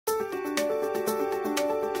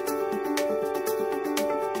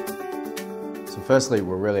So firstly,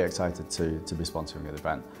 we're really excited to be sponsoring the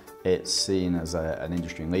event. It's seen as an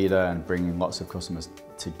industry leader and bringing lots of customers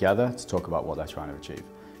together to talk about what they're trying to achieve.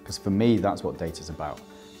 Because for me, that's what data is about.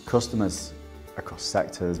 Customers across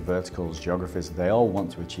sectors, verticals, geographies, they all want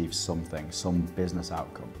to achieve something, some business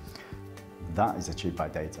outcome. That is achieved by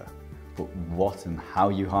data. But what and how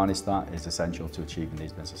you harness that is essential to achieving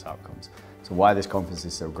these business outcomes. So why this conference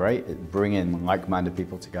is so great, it's bringing like-minded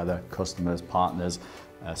people together, customers, partners,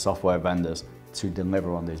 software vendors, to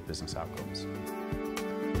deliver on these business outcomes.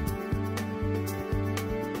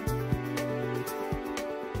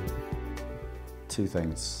 Two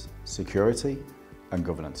things, security and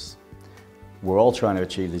governance. We're all trying to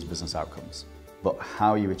achieve these business outcomes, but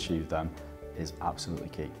how you achieve them is absolutely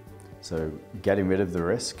key. So getting rid of the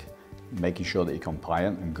risk, making sure that you're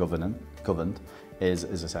compliant and governed is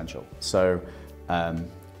essential. So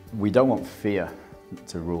we don't want fear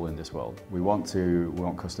to rule in this world. We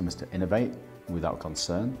want customers to innovate without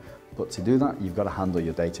concern, but to do that, you've got to handle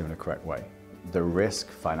your data in a correct way. The risk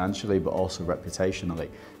financially, but also reputationally,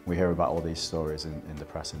 we hear about all these stories in the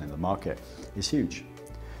press and in the market, is huge.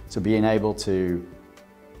 So being able to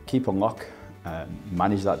keep on lock,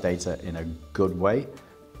 manage that data in a good way,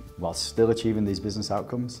 while still achieving these business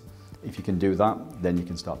outcomes, if you can do that, then you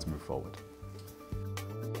can start to move forward.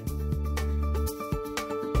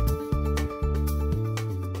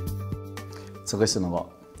 To listen a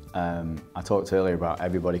lot. I talked earlier about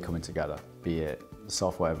everybody coming together, be it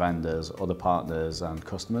software vendors, other partners and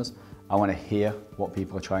customers. I want to hear what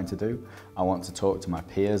people are trying to do. I want to talk to my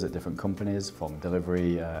peers at different companies, from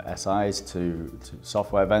delivery SIs to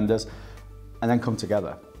software vendors, and then come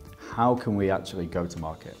together. How can we actually go to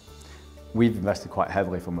market? We've invested quite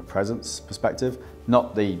heavily from a presence perspective,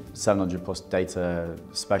 not the 700 plus data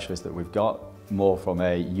specialists that we've got, more from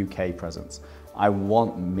a UK presence. I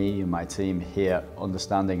want me and my team here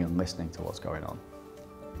understanding and listening to what's going on.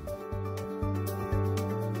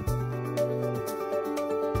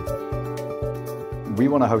 We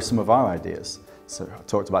want to host some of our ideas. So I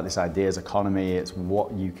talked about this ideas economy, it's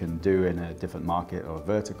what you can do in a different market or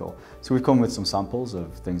vertical. So we've come with some samples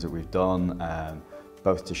of things that we've done,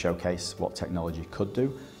 both to showcase what technology could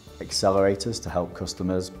do, accelerators to help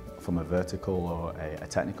customers from a vertical or a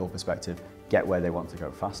technical perspective get where they want to go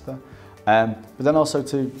faster. But then also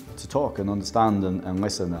to talk and understand and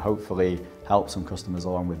listen and hopefully help some customers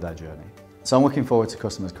along with their journey. So I'm looking forward to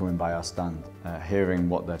customers coming by our stand, hearing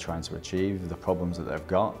what they're trying to achieve, the problems that they've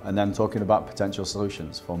got, and then talking about potential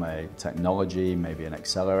solutions from a technology, maybe an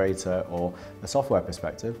accelerator or a software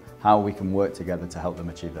perspective, how we can work together to help them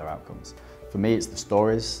achieve their outcomes. For me, it's the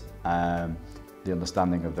stories, the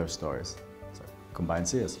understanding of those stories. So come by and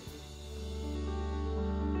see us.